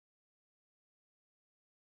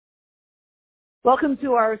Welcome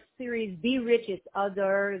to our series, Be Rich, It's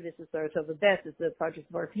Adar. This is Saratova Best. It's a project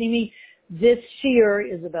of our Pnimi. This year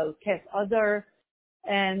is about Tes Adar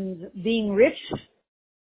and being rich.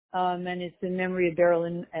 And it's in memory of Beryl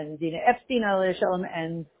and Dina Epstein, Alayhi Shalom,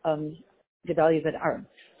 and Gedalia Ben Aram.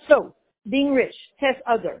 So, being rich, Tes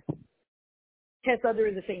Adar. Tes Adar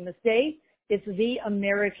is a famous day. It's the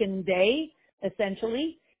American Day,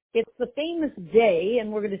 essentially. It's the famous day,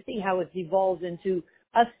 and we're going to see how it's evolved into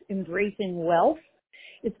us embracing wealth.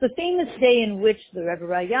 It's the famous day in which the Rebbe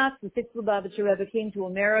Rayatz, the sixth Lubavitcher Rebbe, came to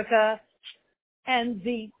America and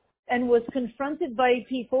was confronted by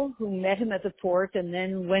people who met him at the port and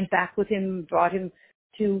then went back with him, brought him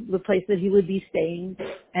to the place that he would be staying.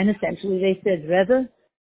 And essentially they said, Rebbe,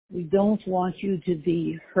 we don't want you to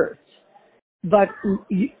be hurt, but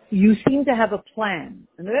you seem to have a plan.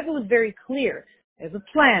 And the Rebbe was very clear. There's a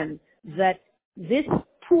plan that this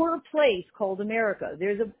poor place called America,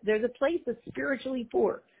 there's a place that's spiritually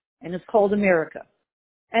poor, and it's called America.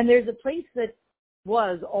 And there's a place that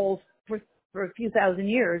was all for a few thousand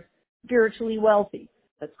years spiritually wealthy.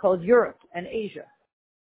 That's called Europe and Asia.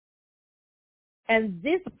 And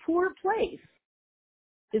this poor place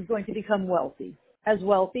is going to become wealthy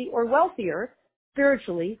or wealthier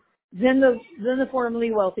spiritually than the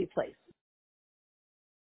formerly wealthy place.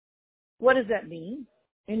 What does that mean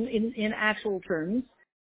in actual terms?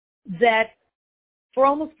 That for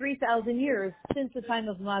almost 3,000 years, since the time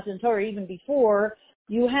of Matan Torah, even before,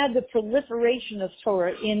 you had the proliferation of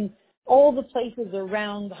Torah in all the places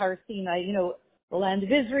around Har Sinai, the land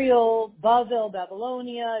of Israel, Bavel,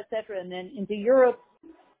 Babylonia, etc., and then into Europe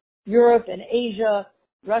and Asia,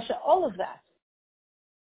 Russia, all of that.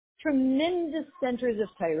 Tremendous centers of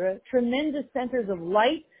Torah, tremendous centers of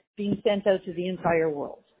light being sent out to the entire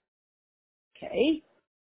world. Okay?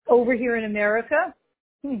 Over here in America,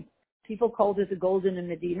 people called it the Golden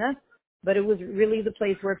Medina, but it was really the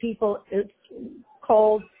place where it's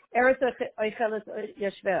called Eretz Oicheles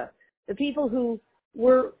Yashveh. The people who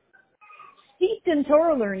were steeped in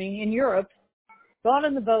Torah learning in Europe, got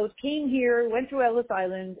on the boat, came here, went through Ellis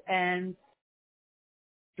Island, and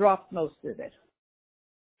dropped most of it.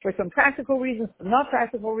 For some practical reasons, some not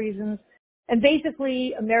practical reasons. And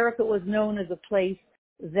basically, America was known as a place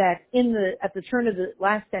that at the turn of the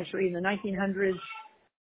last century, in the 1900s,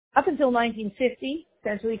 up until 1950,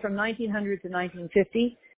 essentially from 1900 to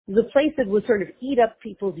 1950, was a place that would sort of eat up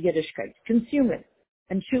people's Yiddishkeit, consume it,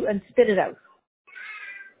 and chew and spit it out,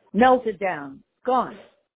 melt it down, gone.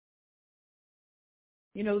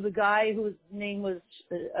 The guy whose name was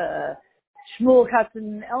Shmuel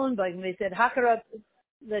Katzen Ellenbogen, they said, Hakarat,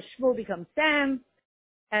 the Shmuel becomes Sam,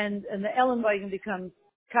 and the Ellenbogen becomes,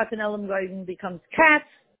 Katzen Ellenbogen becomes Katz.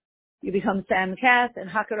 You become Sam Katz and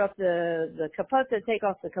hacker up the kapata, take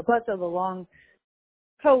off the kapata, the long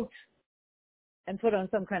coat, and put on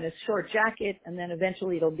some kind of short jacket, and then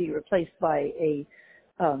eventually it'll be replaced by a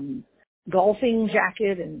golfing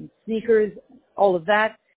jacket and sneakers, all of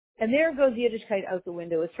that. And there goes Yiddishkeit out the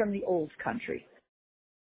window. It's from the old country.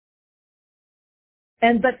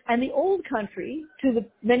 And the old country, to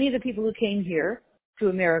many of the people who came here to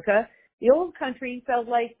America, the old country felt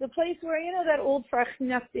like the place where, that old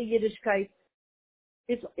Frachnachte Yiddishkeit,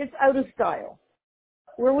 it's out of style.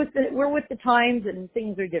 We're with the times and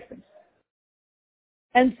things are different.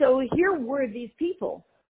 And so here were these people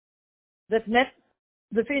that met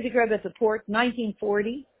the Frierdiker Rebbe at the port,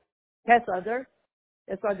 1940, Tes Adar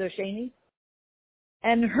Sheni,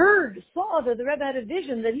 and saw that the Rebbe had a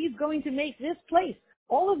vision that he's going to make this place,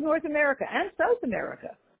 all of North America and South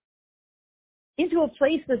America, into a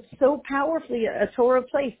place that's so powerfully a Torah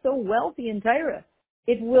place, so wealthy in Torah,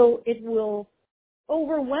 it will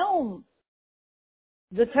overwhelm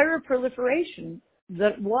the Torah proliferation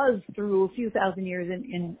that was through a few thousand years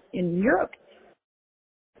in Europe.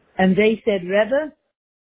 And they said, Rebbe,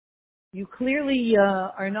 you clearly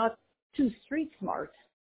are not too street smart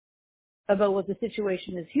about what the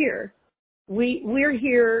situation is here. We're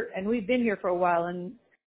here and we've been here for a while, and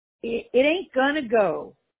it ain't gonna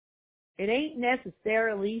go. It ain't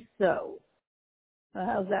necessarily so. Well,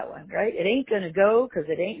 how's that one, right? It ain't going to go because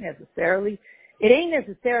it ain't necessarily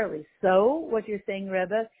so, what you're saying,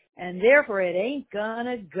 Rebbe, and therefore it ain't going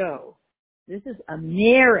to go. This is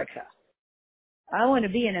America. I want to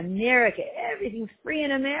be in America. Everything's free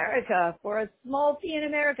in America for a small fee in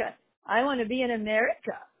America. I want to be in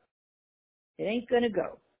America. It ain't going to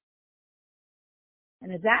go.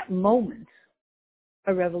 And at that moment,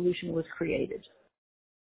 a revolution was created.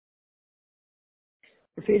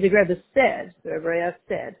 The Frierdiker Rebbe said, the Rebbe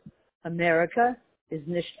said, America is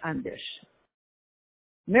nicht anders.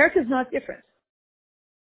 America is not different.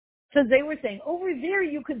 Because they were saying, over there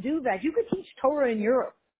you could do that. You could teach Torah in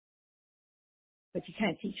Europe, but you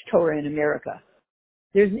can't teach Torah in America.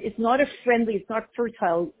 It's not it's not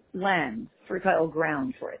fertile land, fertile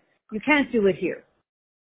ground for it. You can't do it here.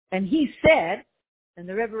 And he said, and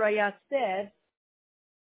the Rebbe Rayatz said,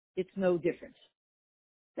 it's no different.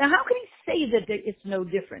 Now, how can he say that it's no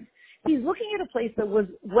different? He's looking at a place that was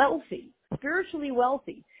wealthy, spiritually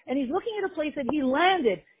wealthy, and he's looking at a place that he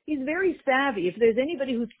landed. He's very savvy. If there's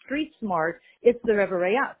anybody who's street smart, it's the Rebbe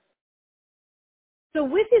Rayatz. So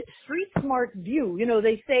with his street smart view,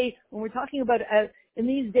 they say when we're talking about in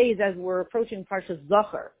these days as we're approaching Parshas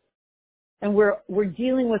Zachor, and we're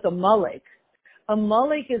dealing with a Malek. A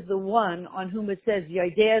Malek is the one on whom it says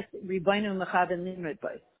Yadeas Ribainu Mechaben Nimrit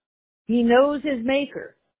Bay. He knows his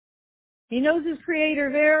maker. He knows his creator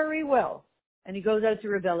very well, and he goes out to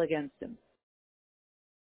rebel against him.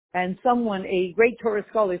 And a great Torah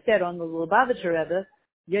scholar said on the Lubavitcher Rebbe,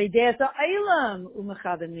 Yadeas Ha'olam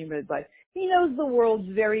U'Mechaben Nimrit Bay. He knows the world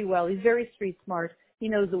very well. He's very street smart. He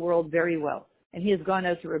knows the world very well. And he has gone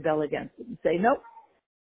out to rebel against it and say, nope.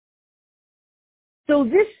 So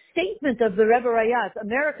this statement of the Rebbe Rayatz,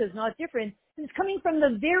 America is not different, is coming from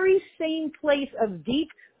the very same place of deep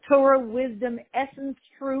Torah wisdom, essence,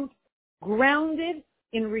 truth, grounded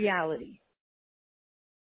in reality.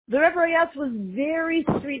 The Rebbe Rayatz was very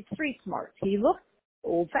street smart. He looked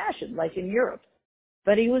old-fashioned, like in Europe.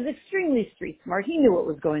 But he was extremely street smart. He knew what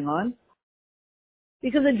was going on.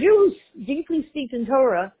 Because a Jew who's deeply steeped in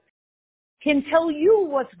Torah can tell you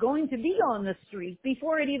what's going to be on the street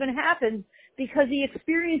before it even happens because he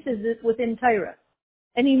experiences it within Torah.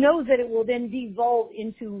 And he knows that it will then devolve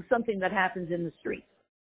into something that happens in the street.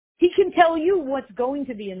 He can tell you what's going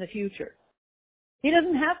to be in the future. He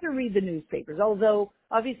doesn't have to read the newspapers, although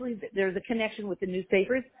obviously there's a connection with the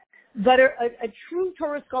newspapers. But a true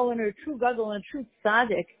Torah scholar and a true gadol and a true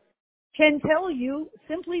tzaddik can tell you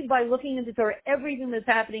simply by looking into Torah everything that's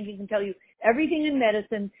happening. He can tell you everything in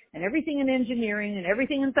medicine and everything in engineering and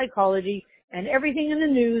everything in psychology and everything in the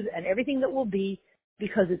news and everything that will be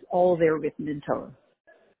because it's all there written in Torah.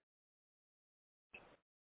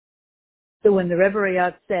 So when the Rebbe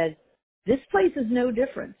Rayatz said, this place is no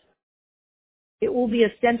different. It will be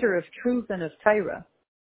a center of truth and of Torah.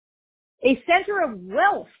 A center of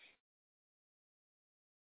wealth.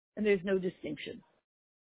 And there's no distinction.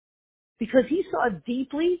 Because he saw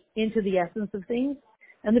deeply into the essence of things.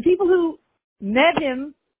 And the people who met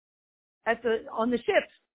him on the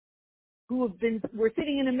ships, who were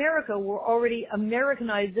sitting in America, were already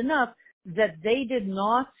Americanized enough that they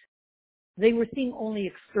were seeing only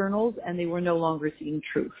externals and they were no longer seeing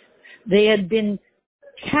truth. They had been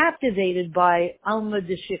captivated by Alma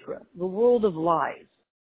de Shikra, the world of lies,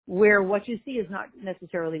 where what you see is not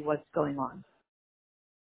necessarily what's going on.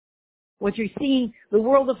 What you're seeing, the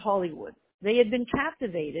world of Hollywood. They had been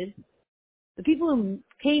captivated. The people who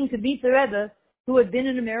came to meet the Rebbe, who had been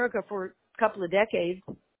in America for a couple of decades,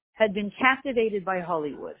 had been captivated by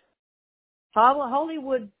Hollywood.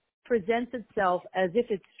 Hollywood presents itself as if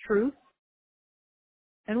it's truth,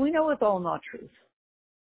 and we know it's all not truth.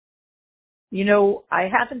 I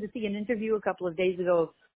happened to see an interview a couple of days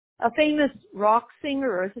ago of a famous rock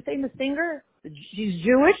singer, or is a famous singer. She's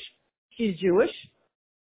Jewish.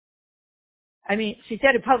 I mean, she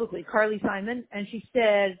said it publicly, Carly Simon, and she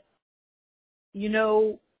said,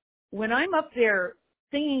 when I'm up there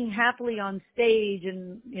singing happily on stage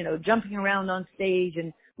and, jumping around on stage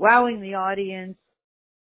and wowing the audience,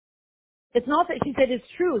 it's not that, she said, it's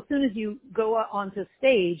true. As soon as you go onto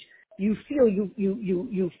stage, you feel,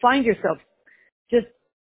 you find yourself just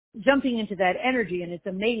jumping into that energy, and it's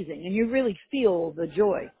amazing. And you really feel the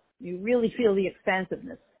joy. You really feel the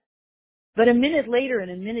expansiveness. But a minute later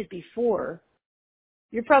and a minute before,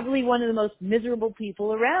 you're probably one of the most miserable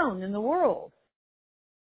people around in the world.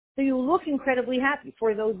 So you look incredibly happy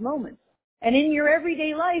for those moments. And in your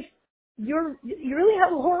everyday life, you really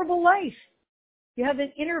have a horrible life. You have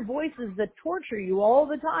inner voices that torture you all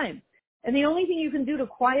the time. And the only thing you can do to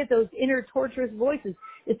quiet those inner torturous voices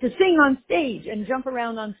is to sing on stage and jump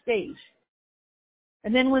around on stage.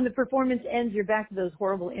 And then when the performance ends, you're back to those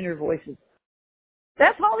horrible inner voices.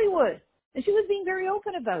 That's Hollywood. And she was being very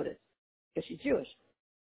open about it because she's Jewish.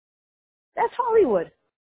 That's Hollywood.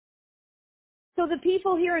 So the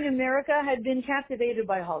people here in America had been captivated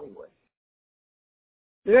by Hollywood.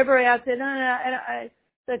 The Rebbe Rayatz said, no, it's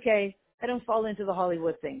okay. I don't fall into the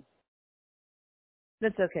Hollywood thing.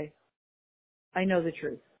 That's okay. I know the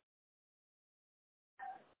truth.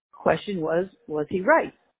 Question was he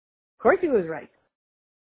right? Of course he was right.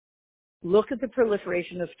 Look at the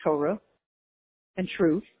proliferation of Torah and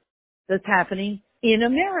truth that's happening in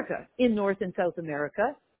America, in North and South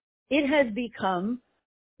America, it has become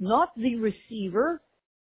not the receiver,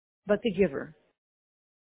 but the giver.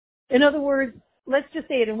 In other words, let's just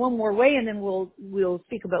say it in one more way and then we'll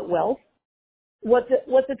speak about wealth. What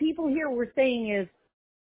the people here were saying is,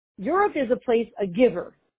 Europe is a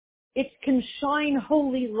giver. It can shine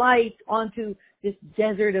holy light onto this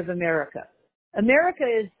desert of America. America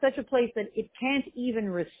is such a place that it can't even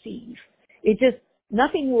receive.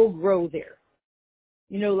 Nothing will grow there.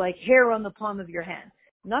 Like hair on the palm of your hand.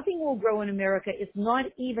 Nothing will grow in America. It's not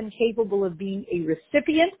even capable of being a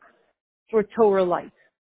recipient for Torah light.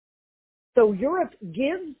 So Europe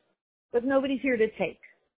gives, but nobody's here to take.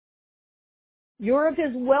 Europe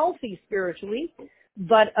is wealthy spiritually,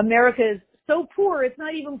 but America is so poor, it's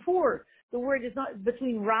not even poor. The word is not,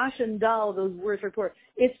 between Rash and Dal, those words are poor.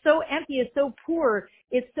 It's so empty, it's so poor,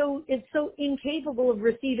 it's so incapable of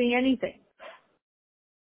receiving anything.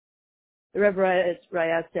 The Rebbe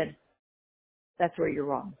Rayaz said, that's where you're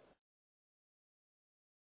wrong.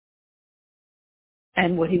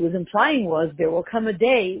 And what he was implying was there will come a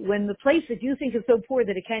day when the place that you think is so poor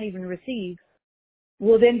that it can't even receive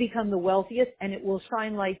will then become the wealthiest, and it will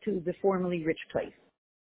shine light to the formerly rich place.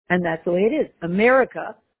 And that's the way it is.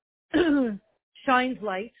 America shines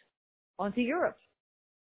light onto Europe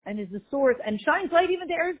and is the source, and shines light even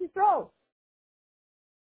to Eretz Yisrael.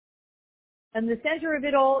 And the center of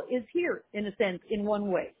it all is here, in a sense, in one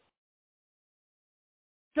way.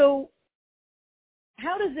 So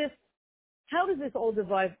how does this all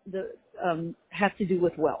have to do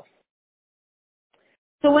with wealth?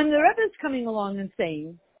 So when the Rebbe is coming along and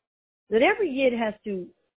saying that every yid has to,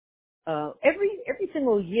 every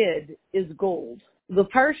single yid is gold. The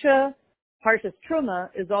Parshas Truma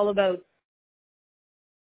is all about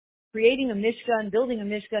creating a Mishkan, building a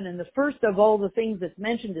Mishkan, and the first of all the things that's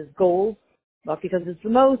mentioned is gold. Not because it's the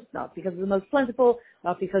most, not because it's the most plentiful,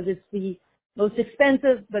 not because it's the most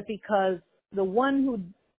expensive, but because the one who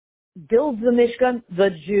builds the Mishkan,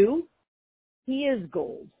 the Jew, he is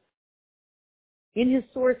gold. In his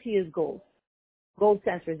source, he is gold. Gold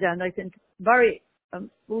stands for Zan. I think,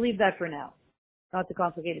 we'll leave that for now, not to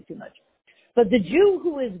complicate it too much. But the Jew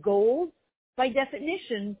who is gold, by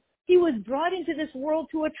definition, he was brought into this world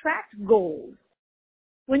to attract gold.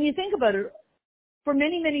 When you think about it, for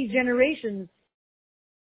many, many generations,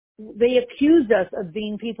 they accused us of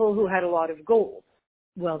being people who had a lot of gold.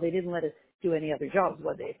 Well, they didn't let us do any other jobs.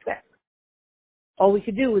 What they expect? All we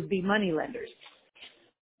could do was be money lenders.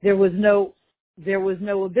 There was no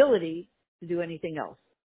ability to do anything else.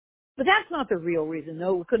 But that's not the real reason.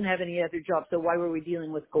 No, we couldn't have any other job. So why were we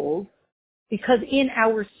dealing with gold? Because in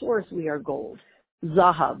our source we are gold.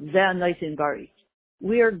 Zahav, Zeh Bari.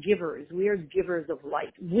 We are givers. We are givers of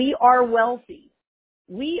light. We are wealthy.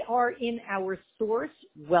 We are in our source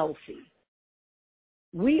wealthy.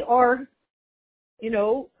 We are,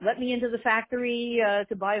 let me into the factory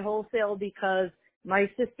to buy wholesale because my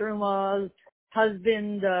sister-in-law's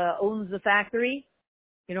husband owns the factory,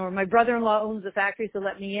 or my brother-in-law owns the factory, so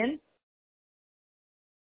let me in.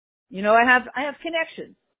 I have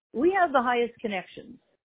connections. We have the highest connections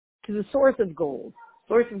to the source of gold.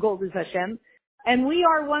 Source of gold is Hashem, and we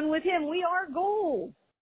are one with Him. We are gold.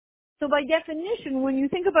 So by definition, when you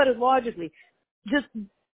think about it logically, just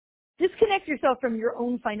disconnect yourself from your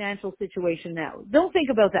own financial situation now. Don't think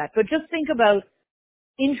about that, but just think about,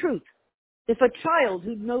 in truth, if a child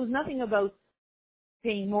who knows nothing about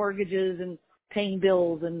paying mortgages and paying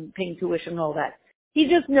bills and paying tuition and all that, he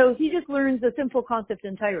just learns a simple concept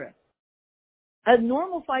in Torah. A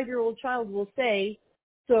normal 5-year-old child will say,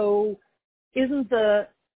 so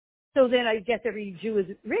then I guess every Jew is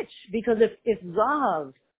rich, because if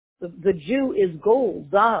Zahav, the Jew is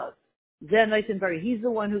gold, Zahav, then he's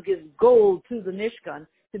the one who gives gold to the Mishkan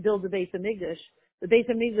to build the Beis HaMikdash. The Beis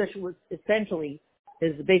HaMikdash was essentially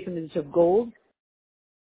is the Beis HaMikdash of gold.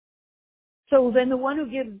 So then the one who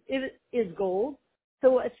gives it is gold.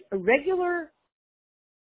 So a regular,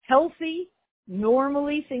 healthy,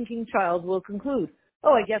 normally thinking child will conclude,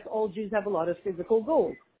 oh, I guess all Jews have a lot of physical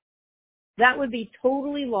gold. That would be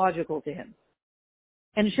totally logical to him.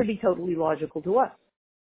 And it should be totally logical to us.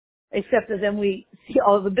 Except that then we see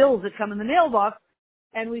all the bills that come in the mailbox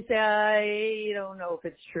and we say, I don't know if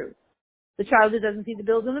it's true. The child who doesn't see the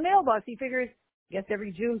bills in the mailbox, he figures, I guess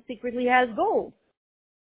every Jew secretly has gold.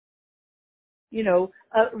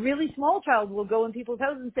 A really small child will go in people's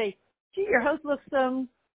houses and say, gee, your house looks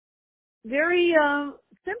very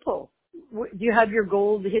simple. Do you have your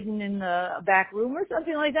gold hidden in a back room or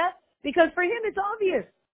something like that? Because for him it's obvious.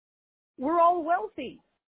 We're all wealthy.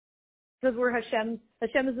 Because we're Hashem.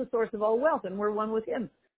 Hashem is the source of all wealth, and we're one with Him.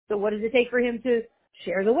 So what does it take for Him to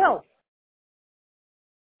share the wealth?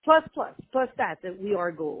 plus that we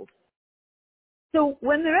are gold. So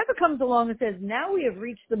when the Rebbe comes along and says, now we have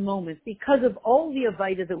reached the moment because of all the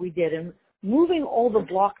Avaida that we did and moving all the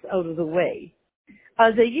blocks out of the way,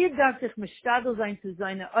 that a Yid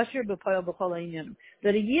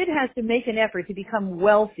has to make an effort to become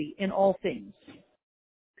wealthy in all things.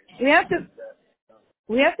 We have to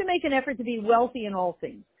make an effort to be wealthy in all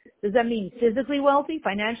things. Does that mean physically wealthy,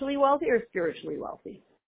 financially wealthy, or spiritually wealthy?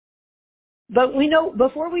 But we know,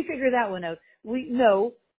 before we figure that one out, we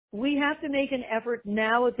know we have to make an effort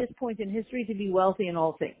now at this point in history to be wealthy in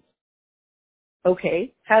all things.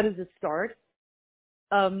 Okay, how does it start?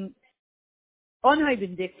 Onheiden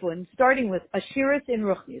Dikfun, starting with Ashiris in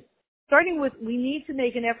Ruchnis. Starting with, we need to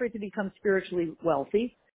make an effort to become spiritually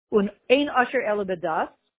wealthy. Un ein asher ela b'das.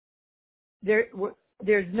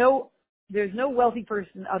 There's no wealthy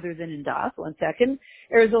person other than in Das. 1 second.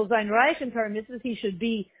 Zol sein reich in Torah mitzvahs. He should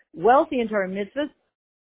be wealthy in Torah mitzvahs.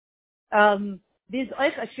 Biz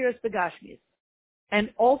oich ashiris begashmis. And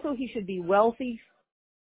also he should be wealthy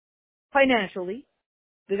financially.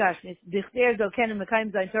 Begashmis. Dichter zol kennen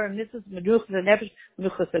mekayim sein Torah mitzvahs menuchas hanefesh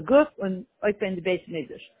menuchas haguf and oifen de beis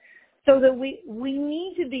mikdash. So that we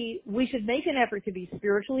should make an effort to be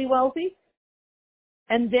spiritually wealthy.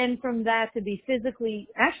 And then from that to be physically,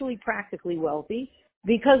 actually practically wealthy,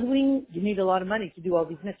 because you need a lot of money to do all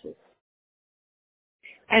these mitzvahs.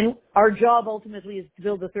 And our job ultimately is to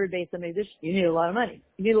build the third base of Mikdash. You need a lot of money.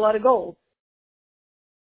 You need a lot of gold.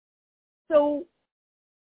 So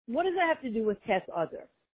what does that have to do with Tes Adar?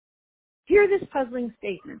 Hear this puzzling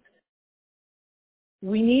statement.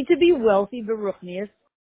 We need to be wealthy beruchnius,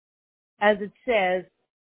 as it says,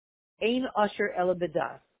 Ein Asher Ela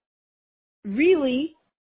B'das. Really,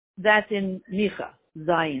 that's in Micha,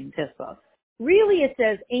 Zion, Tesvav. Really it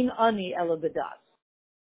says, Ein Ani Ela B'das.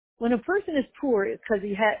 When a person is poor, it's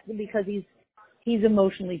because he's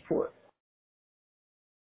emotionally poor.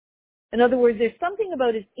 In other words, there's something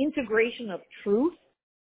about his integration of truth,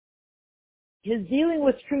 his dealing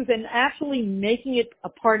with truth and actually making it a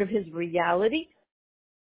part of his reality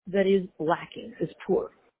that is lacking, is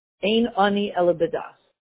poor. Ein Ani Ela B'das.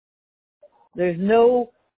 There's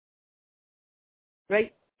no,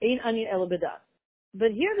 right? Ein Ani Ela B'das.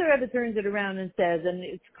 But here the Rebbe turns it around and says, and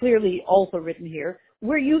it's clearly also written here,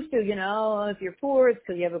 we're used to, if you're poor, it's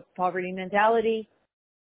because you have a poverty mentality.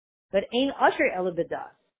 But Ein Asher Ela B'das.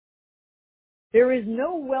 There is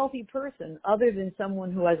no wealthy person other than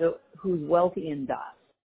someone who's wealthy in Das.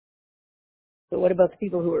 So what about the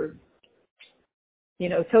people who are,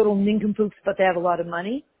 total nincompoops, but they have a lot of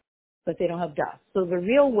money, but they don't have Das? So the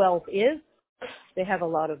real wealth is they have a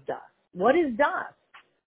lot of Das. What is Das?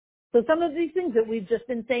 So some of these things that we've just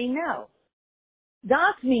been saying now.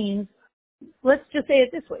 Das means, let's just say it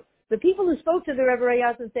this way. The people who spoke to the Rebbe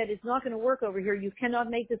Rayaz and said, it's not going to work over here, you cannot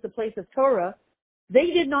make this a place of Torah,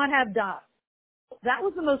 they did not have Das. That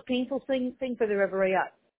was the most painful thing for the Rebbe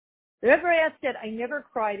Rayaz. The Rebbe Rayaz said, I never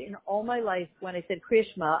cried in all my life when I said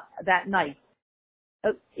Krishma that night.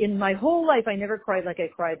 In my whole life, I never cried like I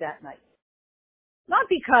cried that night. Not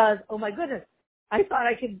because, oh my goodness, I thought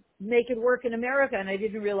I could make it work in America and I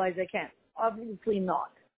didn't realize I can't. Obviously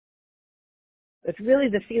not. But really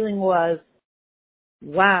the feeling was,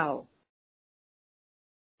 wow.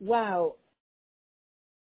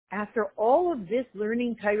 After all of this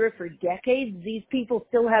learning Torah for decades, these people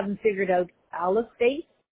still haven't figured out Aleph Beis.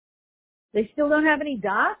 They still don't have any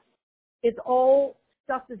Das. It's all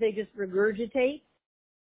stuff that they just regurgitate,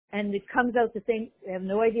 and it comes out the same. They have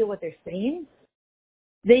no idea what they're saying.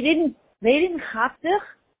 They didn't chaptich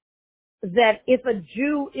that if a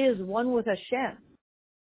Jew is one with Hashem,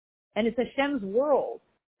 and it's Hashem's world,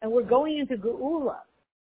 and we're going into Geula,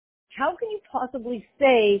 how can you possibly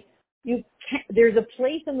say there's a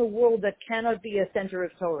place in the world that cannot be a center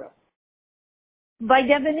of Torah? By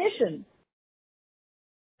definition.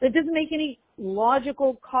 That doesn't make any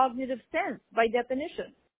logical, cognitive sense, by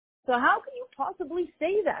definition. So how can you possibly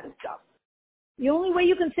say that stuff? The only way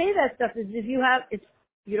you can say that stuff is if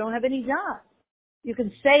you don't have any job. You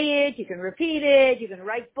can say it, you can repeat it, you can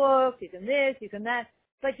write books, you can this, you can that,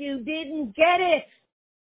 but you didn't get it.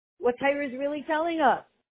 What Torah is really telling us.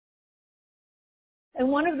 And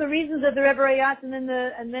one of the reasons that the Rebbe Rayaz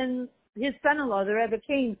and then his son-in-law, the Rebbe,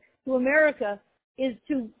 came to America is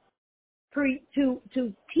to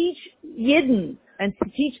teach Yidden and to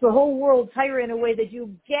teach the whole world Torah in a way that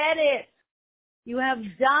you get it. You have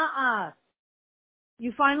da'as.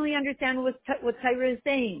 You finally understand what Torah is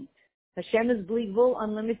saying. Hashem is bleedful,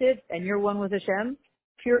 unlimited, and you're one with Hashem.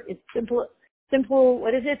 Pure, it's simple,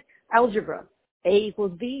 what is it? Algebra. A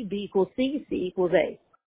equals B, B equals C, C equals A.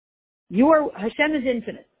 Hashem is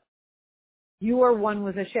infinite. You are one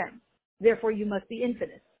with Hashem. Therefore, you must be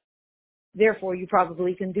infinite. Therefore, you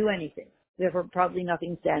probably can do anything. Therefore, probably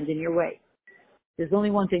nothing stands in your way. There's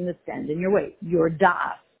only one thing that stands in your way. Your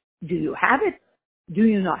da'as. Do you have it? Do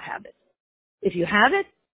you not have it? If you have it,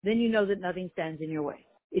 then you know that nothing stands in your way.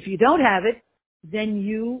 If you don't have it, then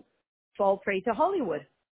you fall prey to Hollywood.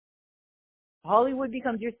 Hollywood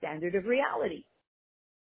becomes your standard of reality.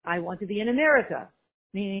 I want to be in America,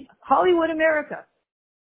 meaning Hollywood America.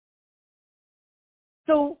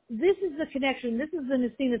 So this is the connection. This is the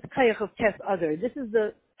Nesinus Kayach of Tes Adar. This is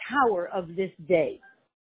the power of this day.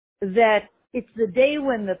 That it's the day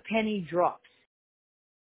when the penny drops.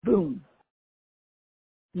 Boom.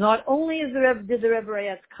 Not only did the Rebbe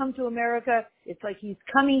Rayatz come to America, it's like he's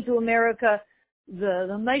coming to America.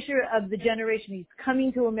 The measure of the generation, he's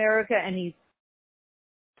coming to America and he's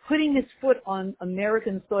putting his foot on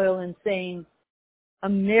American soil and saying,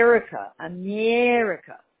 America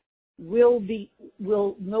will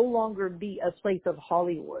no longer be a place of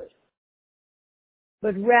Hollywood,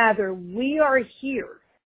 but rather we are here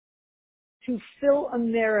to fill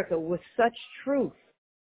America with such truth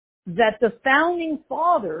that the founding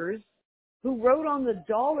fathers who wrote on the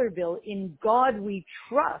dollar bill, "In God we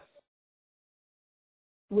trust,"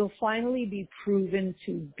 will finally be proven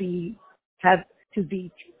to be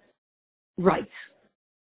right.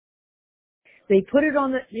 They put it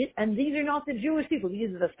on and these are not the Jewish people,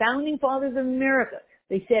 these are the founding fathers of America.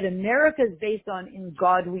 They said America is based on "In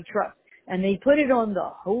God we trust." And they put it on the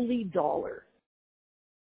holy dollar.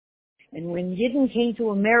 And when Yidden came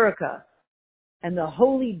to America, and the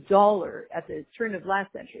holy dollar at the turn of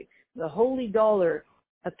last century, the holy dollar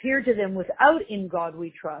appeared to them without "In God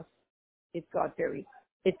we trust," it got very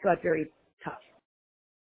tough.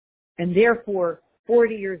 And therefore,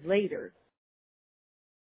 40 years later,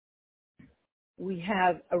 we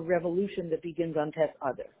have a revolution that begins on Tes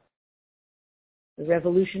Adar. The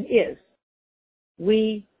revolution is,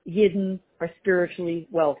 we Yidden are spiritually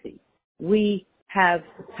wealthy. We have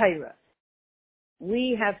Torah.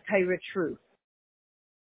 We have Torah truth.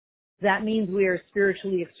 That means we are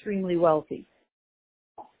spiritually extremely wealthy.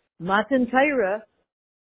 Matan Torah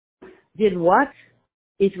did what?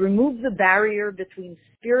 It removed the barrier between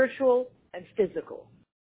spiritual and physical.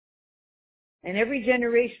 And every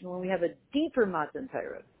generation, when we have a deeper Matan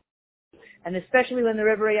Torah, and especially when the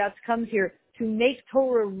Rebbe Rayatz comes here to make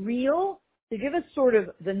Torah real, to give us sort of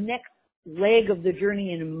the next leg of the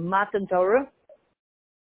journey in Matan Torah,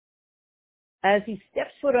 as he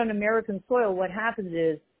steps foot on American soil, what happens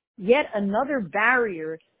is yet another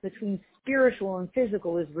barrier between spiritual and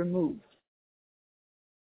physical is removed.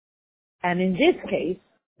 And in this case,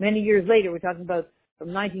 many years later, we're talking about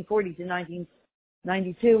from 1940 to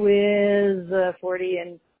 1992 is 40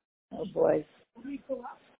 and, oh boy,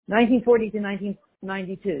 1940 to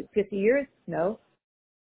 1992. 50 years? No.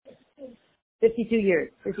 52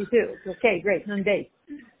 years. 52. Okay, great. None days.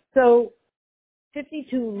 So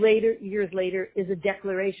 52 years later is a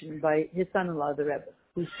declaration by his son-in-law, the Rebbe,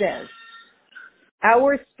 who says,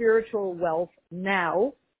 our spiritual wealth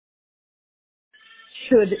now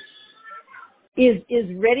is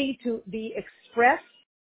ready to be expressed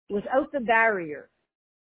without the barrier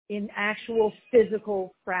in actual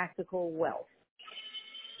physical, practical wealth.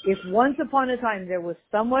 If once upon a time there was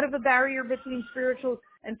somewhat of a barrier between spiritual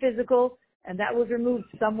and physical, and that was removed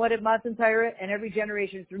somewhat at Matan Torah, and every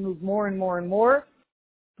generation is removed more and more and more,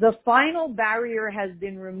 the final barrier has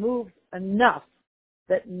been removed enough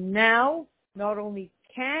that now not only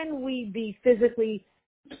can we be physically,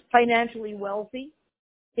 financially wealthy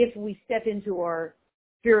if we step into our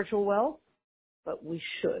spiritual wealth, but we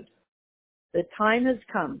should. The time has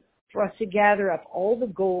come for us to gather up all the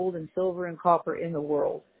gold and silver and copper in the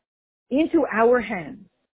world into our hands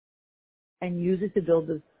and use it to build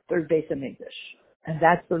the third Beis Hamikdash. And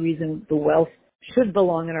that's the reason the wealth should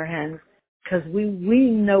belong in our hands, because we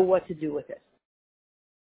know what to do with it.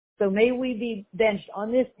 So may we be benched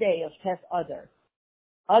on this day of Tes Adar.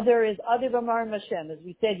 Adar is Adar B'Mar Hashem. As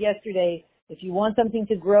we said yesterday, if you want something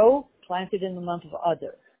to grow, plant it in the month of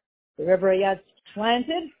Adar. The Rebbe Rayatz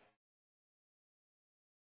planted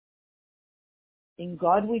 "In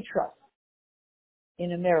God we trust"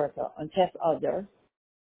 in America on Tes Adar,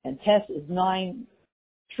 and Tes is 9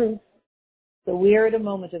 truth. So we are at a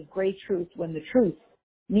moment of great truth when the truth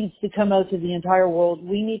needs to come out to the entire world.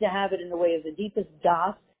 We need to have it in the way of the deepest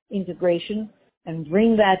das integration and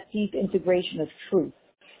bring that deep integration of truth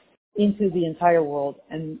into the entire world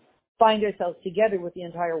and find ourselves together with the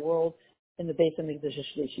entire world in the Beis Hamikdash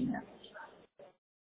Shlishi now.